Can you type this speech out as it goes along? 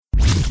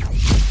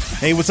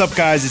Hey, what's up,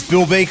 guys? It's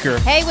Bill Baker.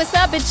 Hey, what's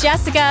up? It's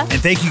Jessica. And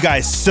thank you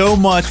guys so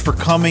much for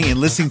coming and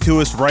listening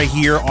to us right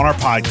here on our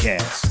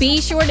podcast.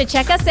 Be sure to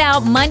check us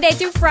out Monday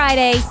through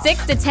Friday,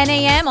 6 to 10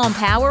 a.m. on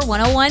Power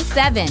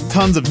 101.7.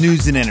 Tons of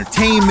news and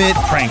entertainment,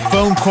 prank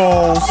phone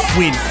calls,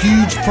 win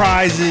huge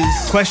prizes,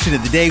 question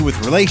of the day with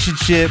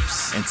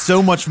relationships, and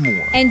so much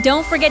more. And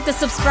don't forget to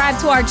subscribe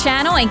to our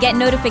channel and get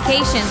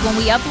notifications when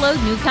we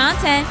upload new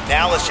content.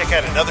 Now let's check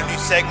out another new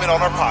segment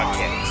on our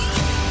podcast.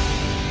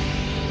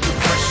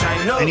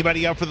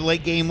 Anybody up for the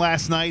late game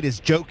last night as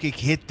Jokic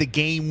hit the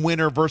game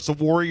winner versus the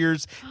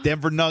Warriors,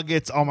 Denver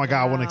Nuggets? Oh my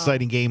God, what an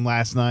exciting game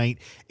last night.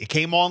 It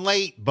came on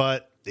late,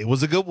 but it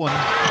was a good one.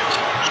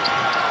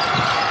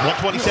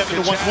 127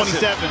 to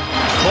 127.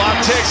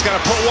 Clock ticks, got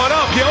to put one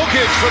up.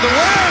 Jokic for the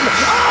win.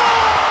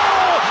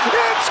 Oh,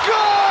 it's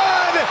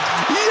good.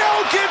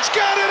 Jokic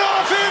got it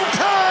off in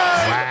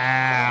time.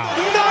 Wow.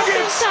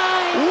 Nuggets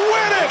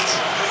win it.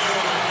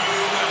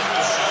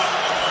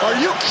 Are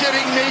you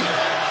kidding me?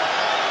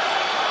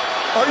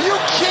 Are you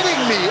kidding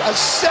me? A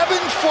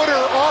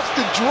 7-footer off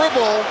the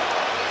dribble.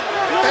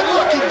 And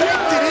look, he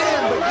banked it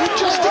in, but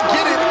just to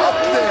get it up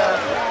there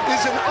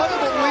is an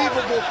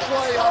unbelievable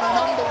play on an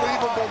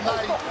unbelievable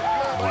night.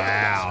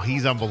 Wow,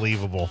 he's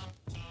unbelievable.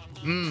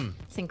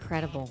 It's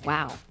incredible.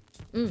 Wow.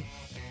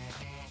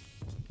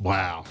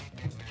 Wow.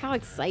 How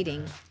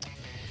exciting.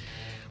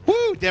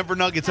 Woo! Denver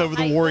Nuggets over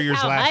the Warriors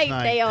How last hyped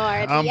night. they are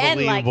at the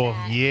end like Unbelievable.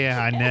 that. Yeah,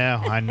 I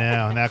know. And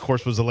that, of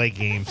course, was a late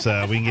game,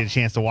 so we didn't get a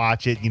chance to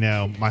watch it. You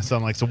know, my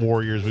son likes the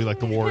Warriors. We like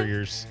the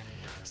Warriors.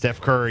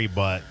 Steph Curry,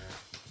 but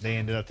they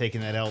ended up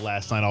taking that L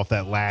last night off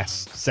that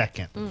last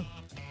second.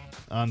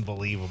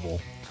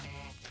 Unbelievable.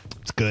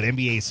 It's good.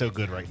 NBA is so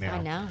good right now.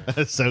 I know.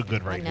 It's so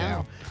good right know.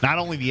 now. Not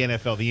only the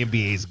NFL, the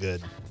NBA is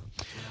good.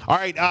 All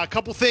right, a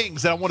couple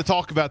things that I want to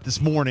talk about this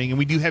morning, and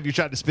we do have your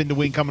shot to spin to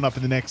win coming up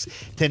in the next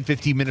 10,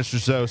 15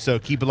 minutes or so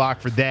keep it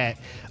locked for that.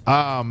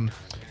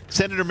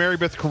 Senator Mary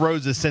Beth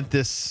Carrozza sent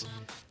this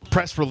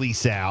press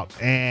release out,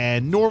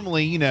 and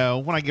normally,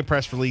 when I get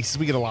press releases,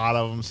 we get a lot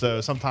of them, so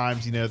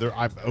sometimes,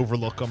 I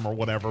overlook them or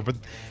whatever, but,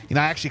 I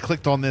actually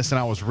clicked on this and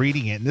I was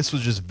reading it, and this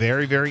was just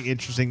very, very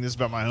interesting. This is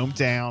about my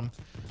hometown,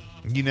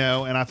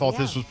 and I thought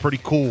this was pretty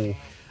cool.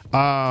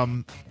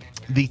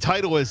 The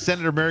title is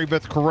Senator Mary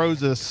Beth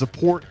Carrozza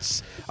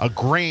supports a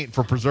grant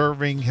for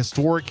preserving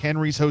historic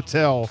Henry's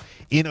Hotel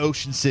in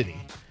Ocean City.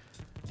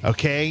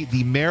 Okay,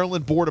 the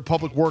Maryland Board of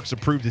Public Works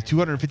approved a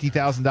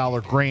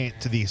 $250,000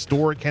 grant to the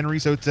historic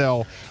Henry's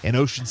Hotel in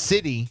Ocean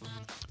City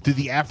through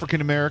the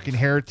African American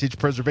Heritage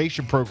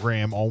Preservation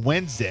Program on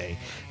Wednesday.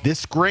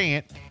 This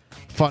grant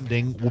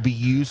funding will be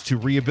used to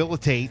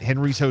rehabilitate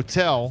Henry's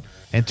Hotel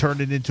and turn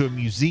it into a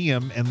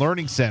museum and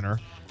learning center,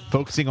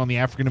 focusing on the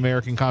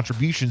African-American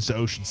contributions to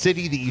Ocean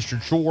City, the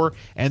Eastern Shore,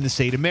 and the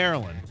state of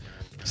Maryland.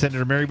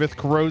 Senator Mary Beth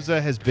Carrozza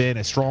has been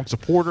a strong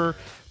supporter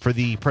for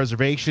the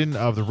preservation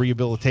of the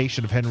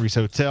rehabilitation of Henry's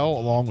Hotel,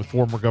 along with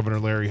former Governor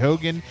Larry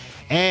Hogan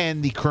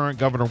and the current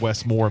Governor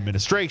Wes Moore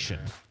administration.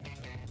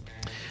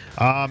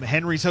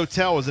 Henry's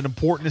Hotel is an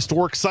important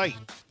historic site,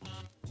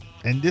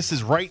 and this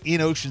is right in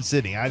Ocean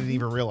City. I didn't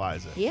even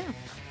realize it. Yeah.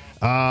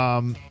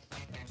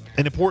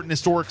 An important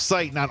historic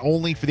site not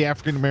only for the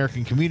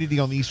African-American community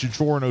on the Eastern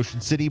Shore in Ocean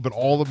City, but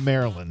all of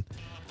Maryland.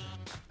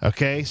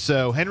 Okay,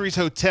 so Henry's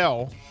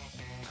Hotel,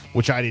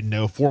 which I didn't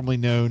know, formerly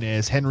known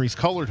as Henry's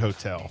Colored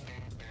Hotel.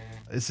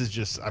 This is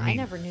just, I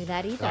never knew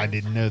that either. I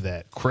didn't know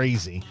that.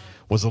 Crazy.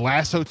 Was the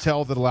last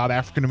hotel that allowed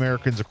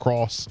African-Americans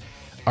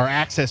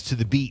access to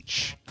the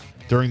beach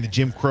during the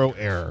Jim Crow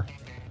era,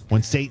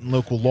 when state and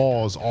local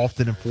laws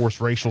often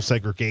enforced racial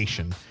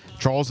segregation.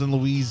 Charles and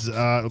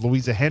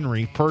Louisa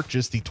Henry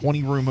purchased the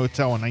 20-room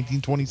hotel in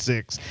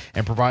 1926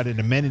 and provided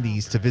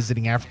amenities to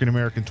visiting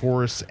African-American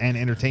tourists and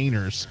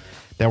entertainers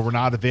that were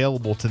not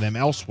available to them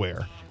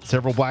elsewhere.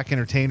 Several black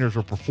entertainers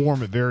would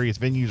perform at various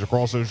venues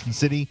across Ocean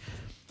City,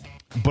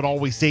 but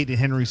always stayed at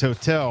Henry's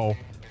Hotel,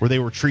 where they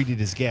were treated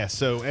as guests.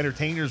 So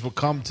entertainers would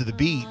come to the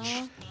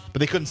beach,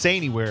 but they couldn't stay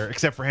anywhere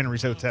except for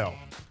Henry's Hotel,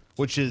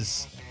 which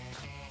is,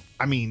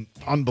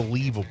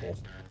 unbelievable.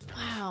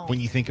 Wow. When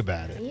you think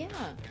about it. Yeah.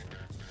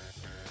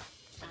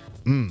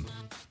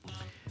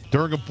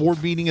 During a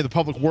board meeting of the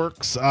Public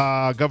Works,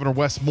 Governor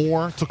Wes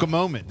Moore took a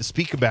moment to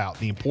speak about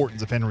the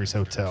importance of Henry's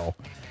Hotel.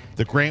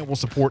 The grant will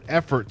support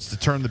efforts to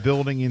turn the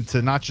building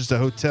into not just a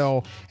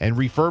hotel and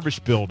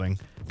refurbished building,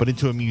 but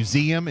into a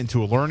museum,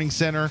 into a learning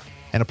center,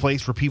 and a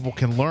place where people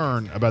can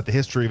learn about the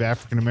history of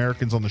African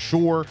Americans on the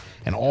shore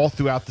and all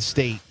throughout the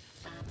state.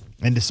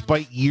 And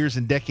despite years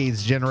and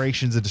decades,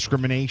 generations of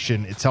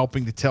discrimination, it's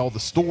helping to tell the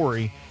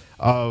story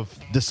of,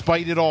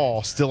 despite it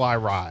all, still I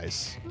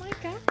rise. Oh my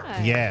God.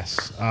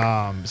 Yes.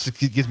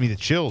 It gives me the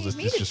chills. It's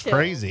just chills,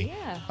 crazy.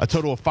 yeah. A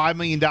total of $5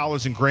 million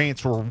in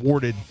grants were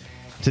awarded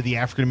to the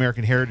African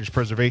American Heritage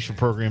Preservation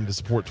Program to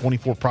support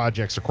 24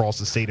 projects across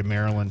the state of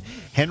Maryland.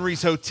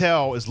 Henry's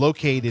Hotel is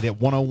located at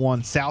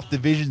 101 South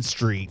Division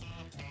Street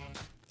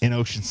in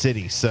Ocean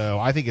City. So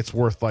I think it's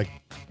worth a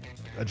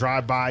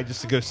drive by just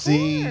to go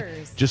see,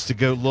 just to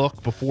go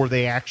look before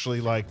they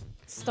actually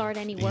start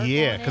any work.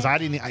 Yeah, because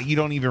you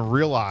don't even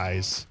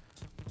realize.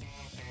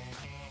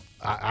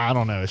 I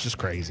don't know. It's just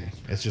crazy.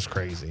 It's just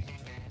crazy.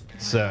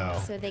 So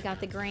they got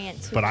the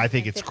grant too. But I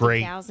think it's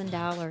great.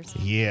 $50,000.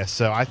 Yeah,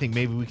 so I think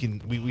maybe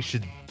we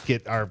should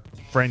get our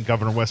friend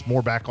Governor Wes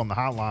Moore back on the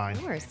hotline.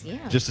 Of course,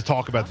 yeah. Just to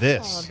talk about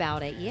this. All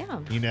about it, yeah.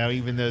 You know,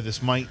 even though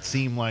this might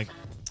seem like,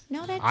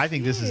 No, that's I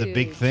think this is a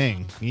big huge.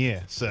 thing.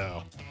 Yeah,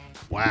 so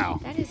wow.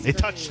 That is it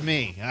touched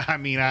great. me. I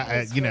mean,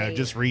 is great.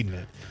 just reading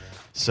it.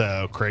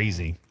 So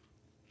crazy.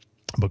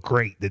 But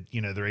great that,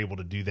 they're able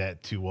to do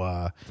that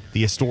to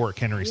the historic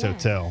Henry's Yeah.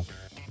 Hotel.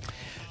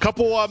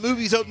 Couple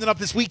movies opening up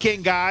this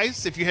weekend,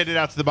 guys. If you headed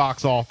out to the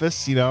box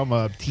office, I'm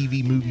a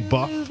TV movie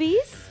buff.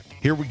 Movies.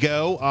 Here we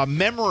go.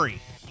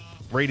 Memory,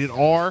 rated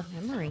R.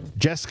 Memory.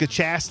 Jessica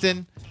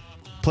Chastain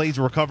plays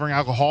a recovering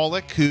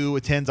alcoholic who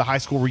attends a high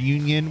school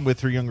reunion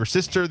with her younger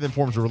sister, then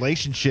forms a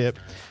relationship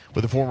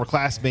with a former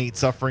classmate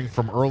suffering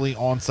from early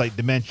onset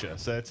dementia.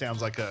 So that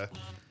sounds like an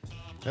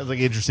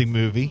interesting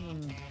movie.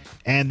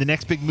 And the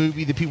next big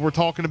movie that people were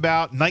talking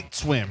about, Night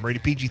Swim,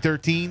 rated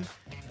PG-13.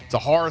 It's a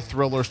horror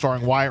thriller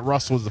starring Wyatt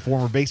Russell as the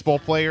former baseball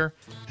player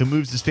who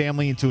moves his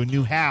family into a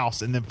new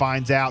house and then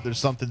finds out there's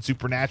something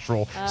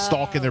supernatural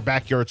stalking their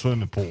backyard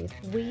swimming pool.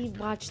 We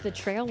watched the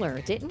trailer,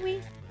 didn't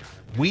we?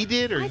 We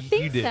did, or I you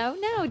think did? so.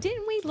 No,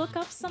 didn't we look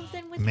up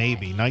something with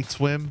Maybe. Night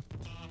Swim.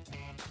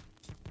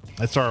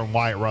 That's starring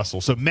Wyatt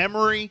Russell. So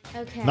Memory,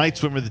 Okay. Night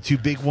Swim are the two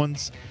big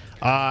ones.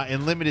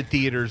 In limited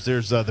theaters,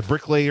 there's The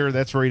Bricklayer,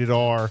 that's rated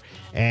R,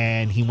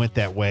 and He Went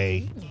That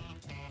Way.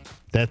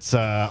 That's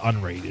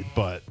unrated,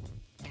 but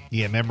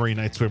yeah, Memory and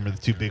Night Swim are the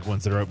two big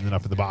ones that are opening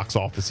up in the box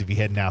office if you're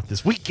heading out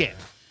this weekend.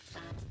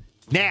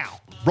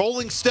 Now,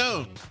 Rolling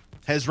Stone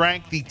has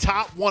ranked the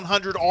top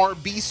 100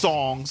 R&B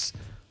songs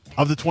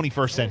of the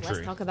 21st century.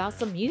 Let's talk about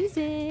some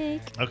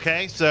music.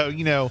 Okay, so,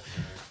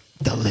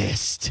 the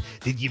list.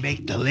 Did you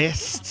make the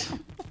list?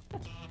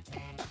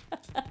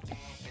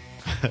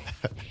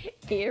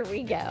 Here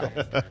we go.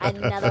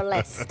 Another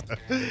list.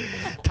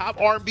 Top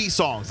R&B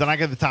songs. Then I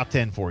got the top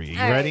 10 for you. You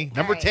All ready? right,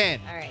 Number all right,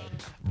 10, All right.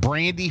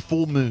 Brandy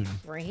Full Moon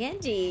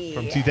Brandy.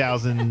 from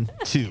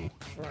 2002.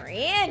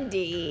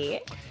 Brandy.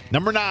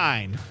 Number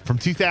 9, from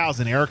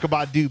 2000, Erykah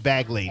Badu,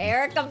 Bag Lady.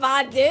 Erica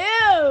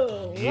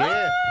Badu. Yeah.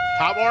 What?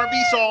 Top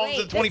R&B songs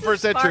Wait, of the 21st this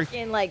is century.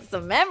 sparking, like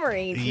some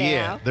memories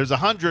Yeah. now. There's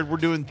 100. We're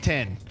doing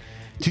 10.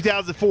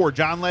 2004,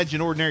 John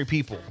Legend, Ordinary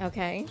People.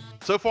 Okay.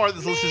 So far,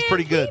 this list is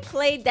pretty good. He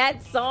played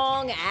that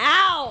song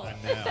out.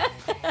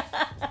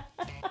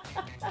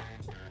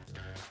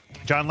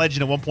 John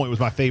Legend at one point was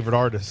my favorite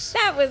artist.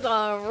 That was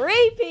on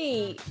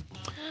repeat.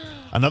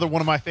 Another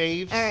one of my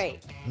faves. All right.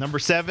 Number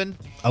 7,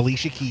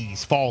 Alicia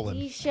Keys, Fallen.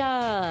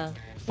 Isha.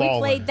 We Fallen.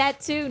 played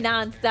that too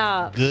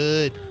nonstop.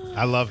 Good.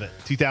 I love it.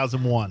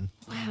 2001.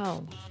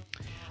 Wow.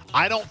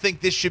 I don't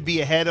think this should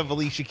be ahead of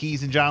Alicia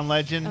Keys and John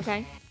Legend.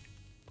 Okay.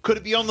 Could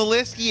it be on the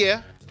list?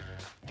 Yeah.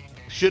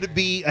 Should it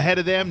be ahead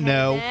of them? Ahead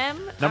No. of them?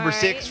 Number All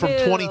 6 right, from who?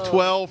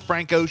 2012,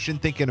 Frank Ocean,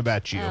 Thinking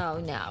About You. Oh,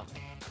 no.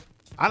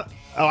 I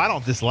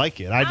don't dislike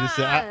it. I just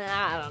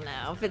I don't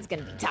know if it's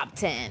going to be top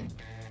 10.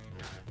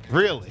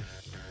 really.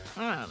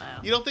 I don't know.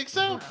 You don't think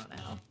so? I don't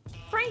know.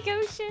 Frank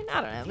Ocean?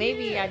 I don't know.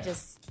 Maybe I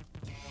just,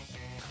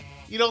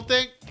 You don't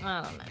think?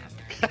 I don't know.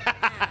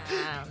 I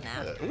don't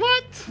know.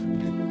 What? I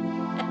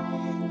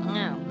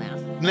don't know.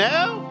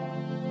 No?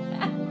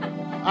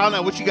 I don't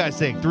know. What you guys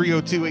think?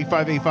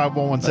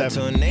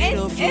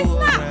 302-858-5117. It's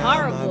not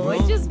horrible.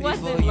 It just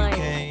wasn't like.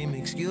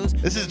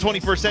 This is the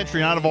 21st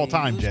century, not of all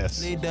time,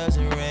 Jess.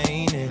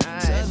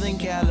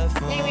 Maybe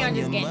I'm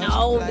just getting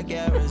old. I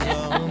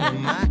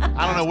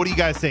don't know. What do you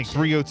guys think?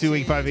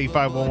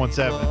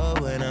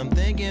 302-858-5117. When I'm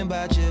thinking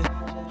about you,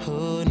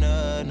 oh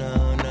no,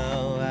 no,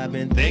 no, I've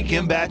been Thinking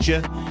about you.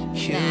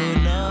 you,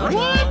 no,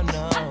 What?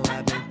 no,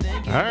 I've been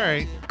thinking. All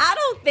right. I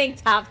don't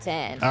think top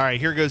 10. All right.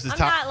 Here goes the I'm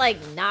top. not like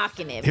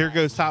knocking it. Here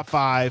goes top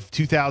 5.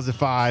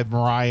 2005,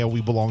 Mariah,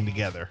 We Belong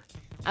Together.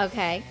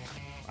 Okay.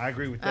 I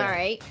agree with that. All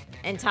right.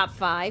 And top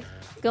 5.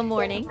 Good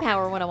morning,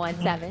 Power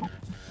 1017.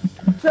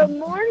 Good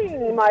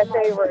morning, my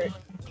favorite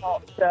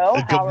talk show.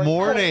 Good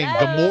morning.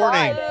 Hello. Good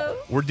morning.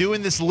 We're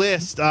doing this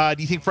list. Do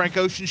you think Frank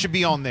Ocean should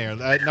be on there?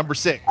 Number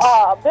 6.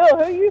 Bill, who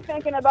are you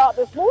thinking about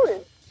this morning?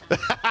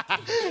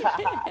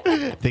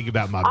 Think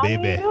about my I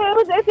mean, baby.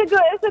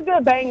 it's a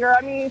good banger.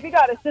 I mean, if you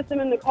got a system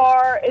in the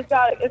car, it's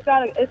a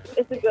good,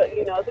 it's a good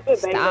banger.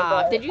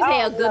 Stop. but Did you I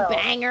say a don't good know.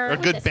 banger? A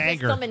good With the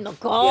banger. system in the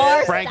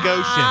car? Frank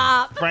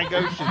Stop. Ocean. Frank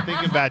Ocean,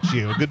 thinking about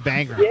you. A good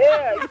banger.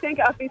 Yeah, you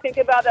think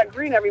about that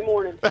green every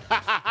morning. The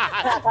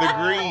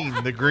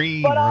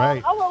green, But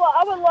right.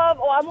 I would love.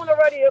 Oh, I'm on the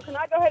radio. Can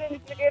I go ahead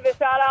and give a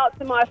shout out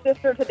to my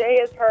sister? Today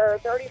is her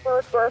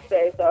 31st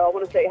birthday, so I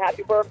want to say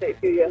happy birthday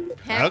to you.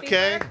 Happy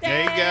Okay, birthday.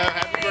 there you go.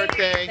 Happy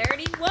birthday.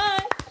 31.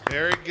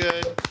 Very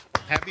good.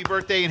 Happy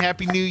birthday and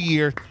Happy New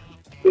Year.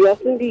 Yes,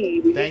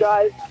 indeed. You Thank-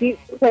 guys keep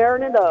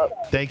tearing it up.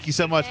 Thank you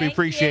so much. We Thank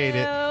appreciate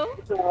it.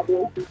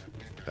 you.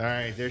 All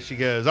right, there she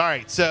goes. All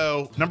right,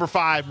 so number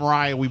 5,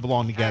 Mariah, We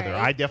Belong Together. All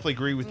right. I definitely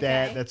agree with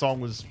that. Okay. That song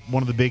was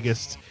one of the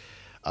biggest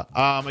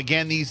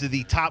Again, these are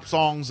the top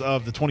songs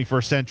of the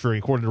 21st century,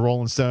 according to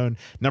Rolling Stone.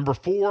 Number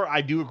 4,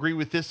 I do agree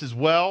with this as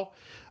well.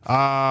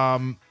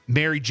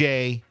 Mary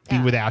J. Be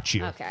Without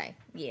You. Okay.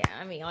 Yeah,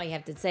 I mean, all you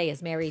have to say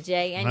is Mary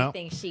J.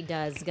 Anything she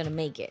does is going to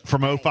make it.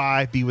 From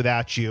 05, Be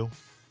Without You.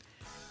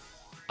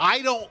 I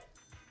don't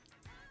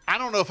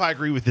know if I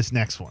agree with this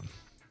next one.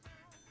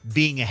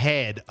 Being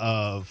ahead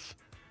of...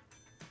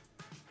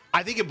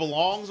 I think it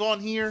belongs on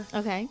here.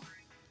 Okay.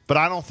 But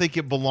I don't think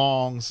it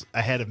belongs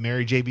ahead of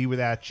Mary J. Be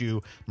Without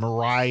You,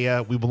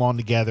 Mariah, We Belong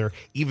Together,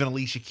 even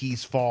Alicia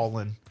Keys,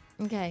 Fallen.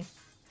 Okay.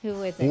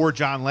 Who is it? Or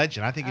John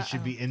Legend. I think it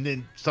should be. And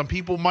then some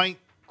people might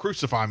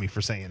crucify me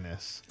for saying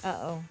this.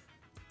 Uh-oh.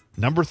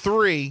 Number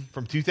 3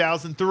 from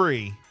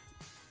 2003,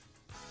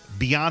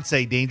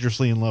 Beyonce,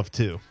 Dangerously in Love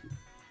 2.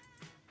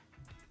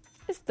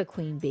 It's the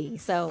Queen Bee,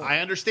 so... I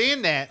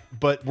understand that,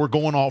 but we're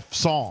going off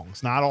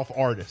songs, not off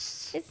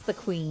artists. It's the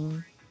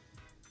Queen.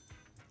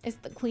 It's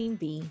the Queen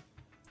Bee.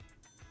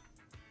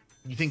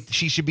 You think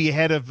she should be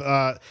ahead of...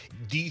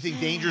 do you think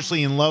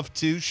Dangerously in Love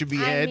 2 should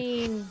be ahead? I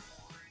mean...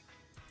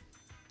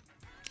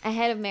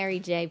 Ahead of Mary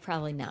J,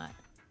 probably not.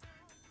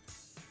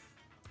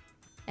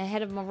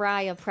 Ahead of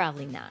Mariah,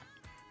 probably not.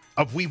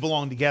 Of We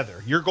Belong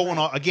Together. You're going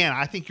on... Again,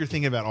 I think you're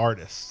thinking about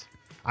artists.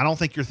 I don't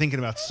think you're thinking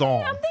about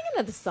song. I'm thinking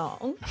of the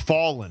song.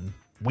 Fallen,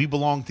 We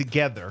Belong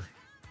Together.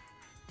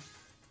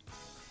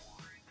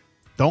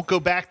 Don't go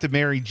back to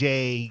Mary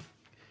J.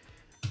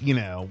 You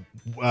know,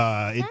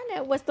 I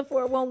know. What's the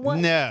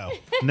 411? No.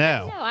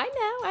 No,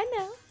 I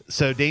know.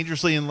 So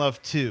Dangerously in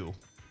Love 2.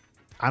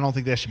 I don't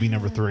think that should be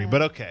number 3,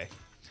 but okay.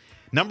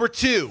 Number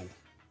 2.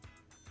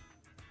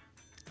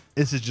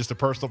 This is just a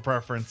personal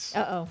preference.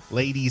 Uh-oh.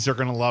 Ladies are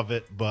going to love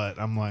it, but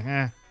I'm like,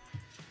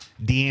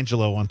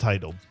 D'Angelo,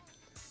 Untitled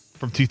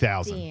from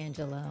 2000.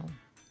 D'Angelo.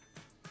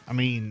 I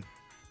mean...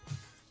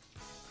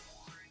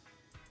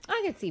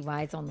 I can see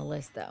why it's on the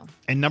list, though.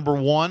 And number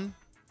 1...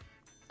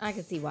 I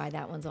can see why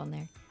that one's on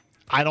there.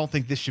 I don't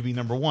think this should be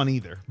number 1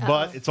 either,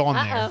 but it's on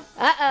there.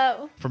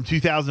 Uh-oh. From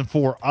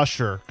 2004,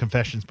 Usher,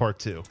 Confessions Part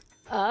 2.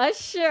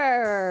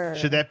 Usher.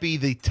 Should that be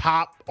the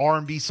top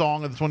R&B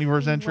song of the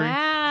 21st century?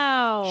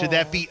 Wow. Should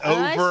that be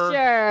over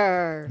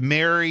Usher.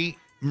 Mary,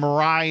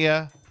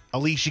 Mariah,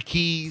 Alicia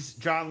Keys,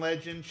 John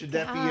Legend? Should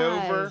that be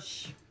over?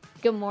 Gosh.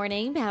 Good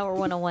morning, Power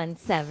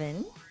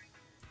 1017.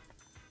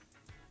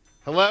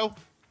 Hello?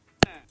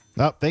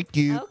 Oh, thank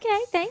you. Okay,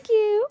 thank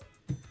you.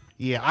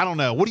 Yeah, I don't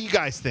know. What do you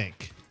guys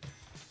think?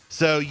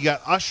 So you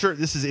got Usher.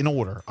 This is in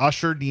order.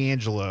 Usher,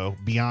 D'Angelo,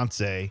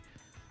 Beyonce,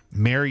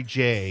 Mary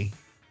J.,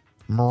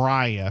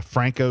 Mariah,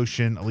 Frank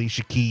Ocean,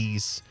 Alicia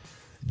Keys,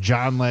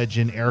 John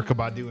Legend, Erykah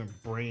Badu,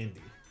 and Brandy.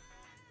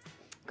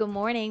 Good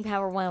morning,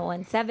 Power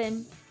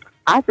 1017.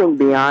 I think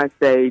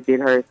Beyonce did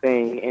her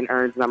thing and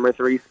earns number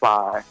 3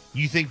 spot.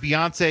 You think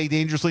Beyonce,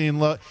 Dangerously in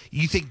Love...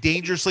 You think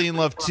Dangerously in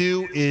Love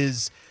 2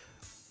 is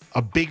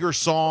a bigger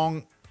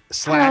song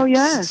Hell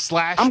yeah.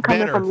 slash I'm coming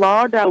better? from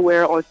Law,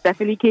 Delaware on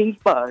Stephanie King's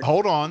bus.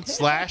 Hold on.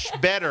 Slash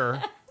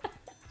better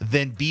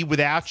than Be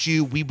Without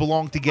You, We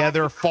Belong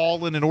Together,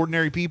 Fallen, and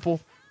Ordinary People?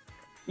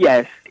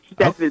 Yes,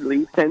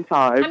 definitely. 10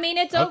 times. I mean,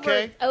 it's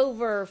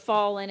over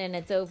Fallen and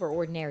it's over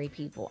Ordinary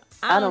People.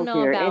 I don't don't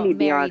know care. about Any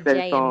Mary Beyonce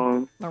J. song,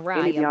 and Mariah.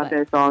 any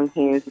Beyonce song,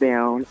 hands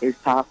down, is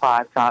top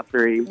 5, top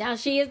 3. Now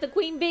she is the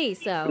Queen Bee,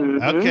 so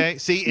Mhm. Okay.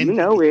 See, and You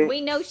know it.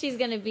 we know she's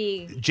going to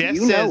be. Jess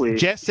You know says it.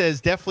 Jess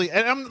says definitely,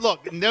 and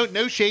look,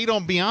 no shade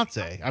on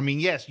Beyonce. I mean,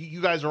 yes,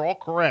 you guys are all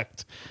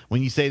correct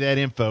when you say that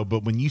info,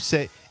 but when you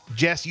say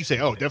Jess, you say,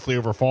 oh, definitely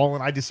over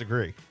Fallen. I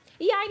disagree.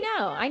 Yeah,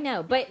 I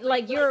know. But,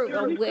 like, you're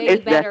a way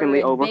It's better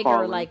definitely and bigger,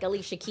 overfallen. like,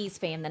 Alicia Keys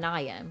fan than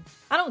I am.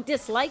 I don't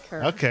dislike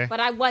her. Okay. But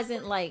I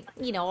wasn't, like,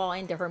 all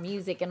into her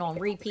music and on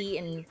repeat.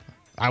 And,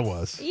 I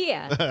was.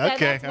 yeah. Okay,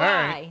 That's all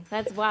why. right.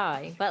 That's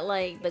why. But,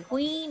 like, the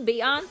Queen,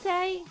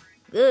 Beyonce,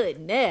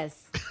 goodness.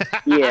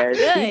 Yeah,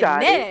 she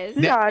got Goodness. it.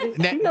 She got it.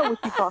 Now- She know what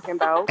she's talking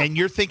about. And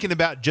you're thinking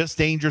about just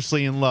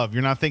Dangerously in Love.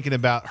 You're not thinking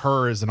about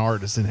her as an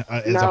artist and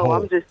as a No, whole.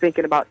 I'm just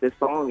thinking about the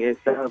song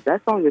itself.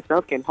 That song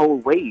itself can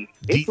hold weight.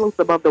 Do- It floats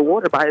above the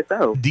water by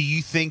itself. Do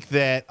you think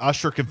that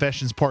Usher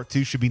Confessions Part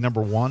 2 should be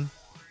number 1?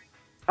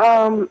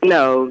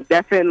 No,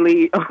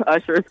 definitely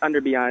Usher's under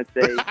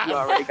Beyonce. You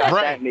already got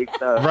Right. that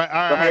mixed up. Right.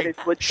 All Go ahead right. and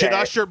switch Should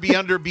that. Usher be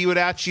under Be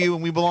Without You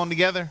and We Belong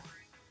Together?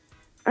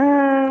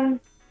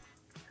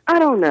 I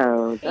don't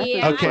know. That's a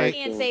Yeah, good Okay. I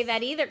question. can't say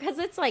that either because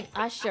it's like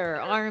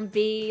Usher,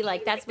 R&B,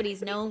 like that's what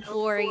he's known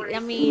for. I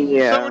mean,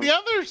 Yeah. So are the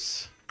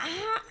others.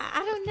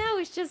 I don't know.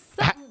 It's just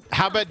How, something.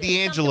 how about something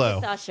D'Angelo?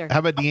 with Usher. How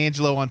about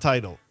D'Angelo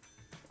Untitled?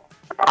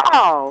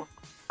 Oh,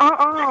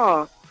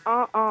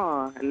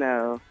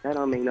 no, that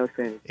don't make no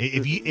sense.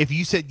 If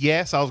you said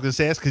yes, I was going to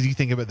say that's because you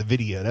think about the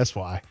video. That's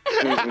why.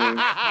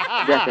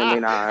 Mm-mm. Definitely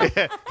not.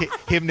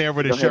 Him there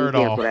with Go his ahead shirt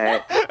and off.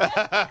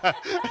 cancel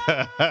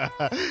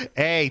that.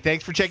 Hey,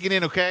 thanks for checking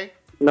in, okay?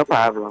 No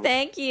problem.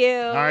 Thank you.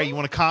 All right, you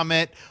want to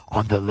comment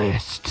on the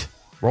list?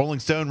 Rolling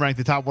Stone ranked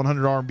the top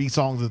 100 R&B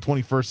songs of the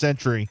 21st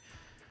century.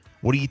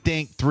 What do you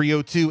think?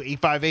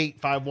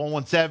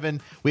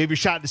 302-858-5117. We have your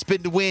shot to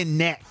spin to win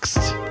next.